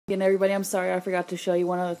Again, everybody, I'm sorry I forgot to show you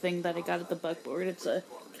one other thing that I got at the buckboard. It's a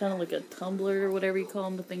kind of like a tumbler or whatever you call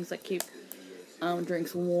them, the things that keep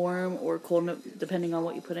drinks warm or cold depending on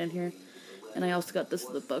what you put in here. And I also got this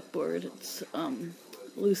at the buckboard. It's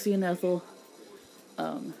Lucy and Ethel.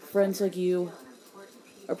 Friends like you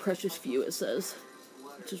are precious few, it says.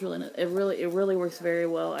 Which is really nice. It really works very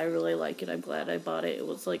well. I really like it. I'm glad I bought it. It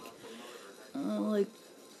was like $8,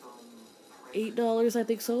 I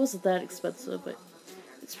think, so it wasn't that expensive, but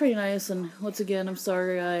it's pretty nice. And once again, I'm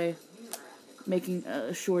sorry I'm making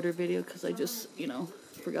a shorter video because I just,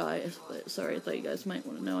 forgot. But sorry, I thought you guys might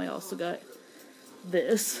want to know. I also got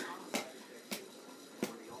this.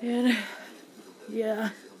 And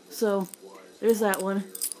yeah, so there's that one.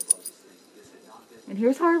 And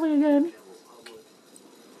here's Harley again.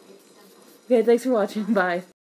 Okay, thanks for watching. Bye.